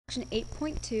Section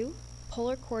 8.2,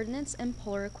 Polar Coordinates and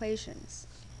Polar Equations.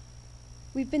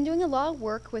 We've been doing a lot of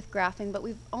work with graphing, but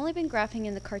we've only been graphing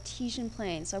in the Cartesian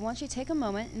plane. So I want you to take a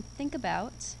moment and think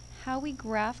about how we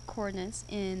graph coordinates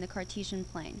in the Cartesian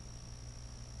plane.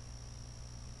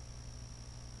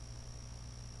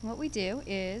 What we do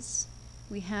is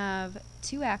we have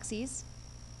two axes.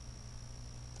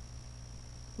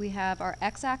 We have our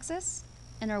x-axis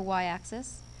and our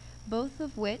y-axis, both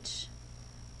of which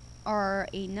are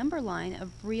a number line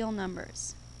of real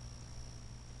numbers.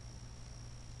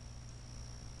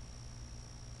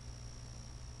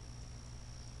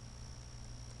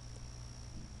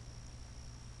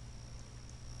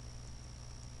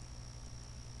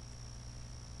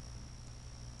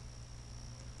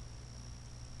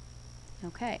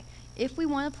 Okay, if we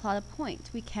want to plot a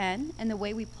point, we can, and the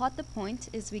way we plot the point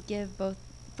is we give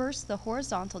first the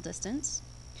horizontal distance.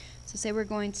 So say we're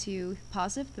going to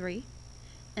 +3,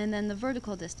 and then the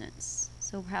vertical distance.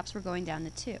 So perhaps we're going down to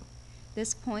 2.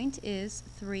 This point is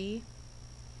 3,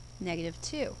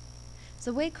 -2.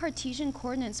 So the way Cartesian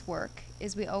coordinates work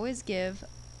is we always give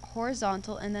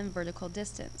horizontal and then vertical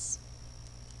distance.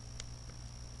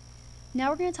 Now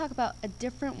we're going to talk about a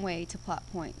different way to plot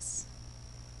points.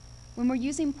 When we're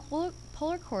using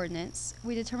polar coordinates,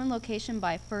 we determine location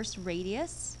by first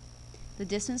radius, the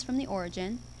distance from the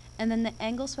origin, and then the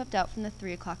angle swept out from the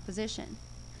 3 o'clock position.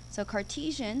 So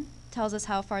Cartesian tells us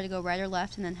how far to go right or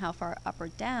left and then how far up or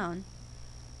down.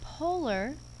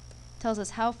 Polar tells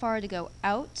us how far to go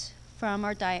out from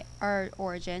our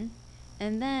origin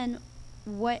and then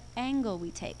what angle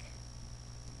we take.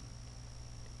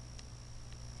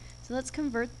 So let's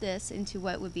convert this into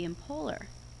what would be in polar.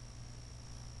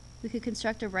 We could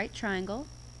construct a right triangle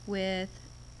with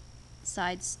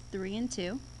sides 3 and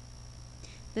 2.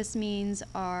 This means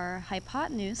our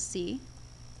hypotenuse, C,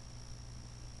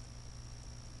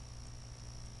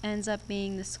 ends up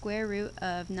being the square root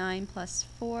of 9 plus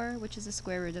 4, which is the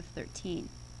square root of 13.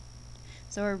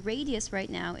 So our radius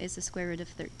right now is the square root of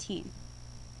 13.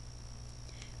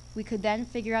 We could then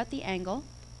figure out the angle,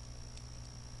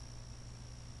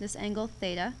 this angle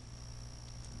theta,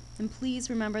 and please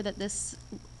remember that this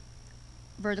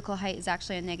vertical height is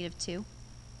actually a -2.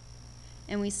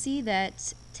 And we see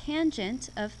that tangent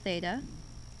of theta,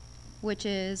 which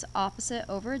is opposite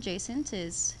over adjacent,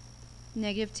 is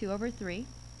 -2/3.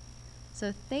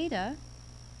 So theta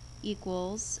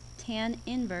equals tan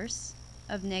inverse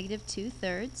of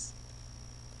 -2/3.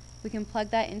 We can plug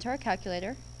that into our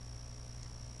calculator.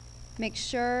 Make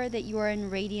sure that you are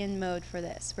in radian mode for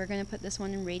this. We're going to put this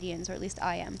one in radians, or at least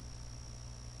I am.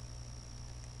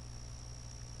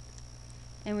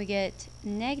 And we get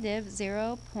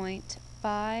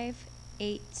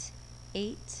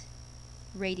 -0.588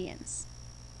 radians.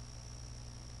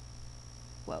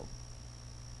 Whoa.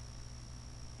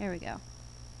 There we go.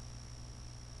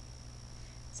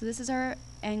 So this is our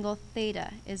angle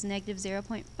theta, is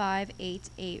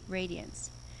 -0.588 radians.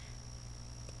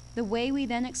 The way we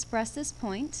then express this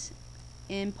point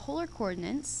in polar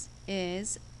coordinates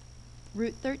is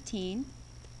 √13,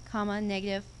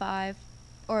 -5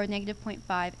 or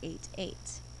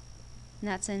 -0.588. And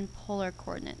that's in polar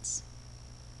coordinates.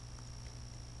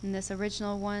 And this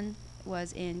original one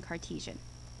was in Cartesian.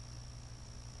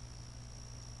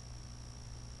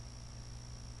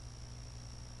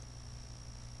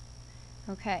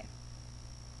 Okay.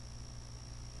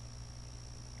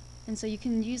 And so you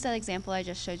can use that example I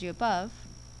just showed you above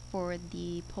for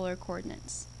the polar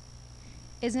coordinates.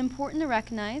 It's important to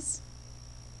recognize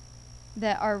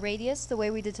that our radius, the way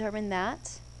we determine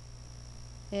that,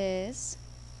 is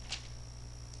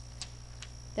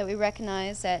that we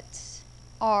recognize that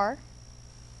r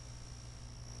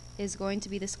is going to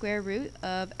be the square root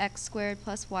of x squared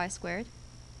plus y squared.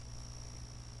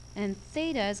 And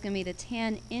theta is going to be the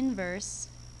tan inverse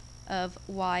of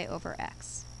y over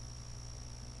x.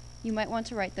 You might want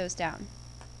to write those down.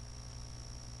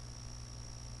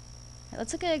 Okay,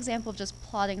 let's look at an example of just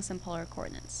plotting some polar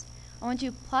coordinates. I want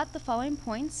you to plot the following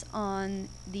points on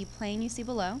the plane you see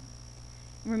below.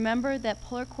 Remember that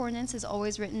polar coordinates is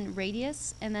always written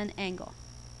radius and then angle.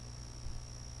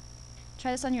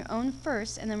 Try this on your own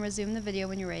first and then resume the video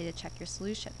when you're ready to check your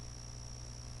solution.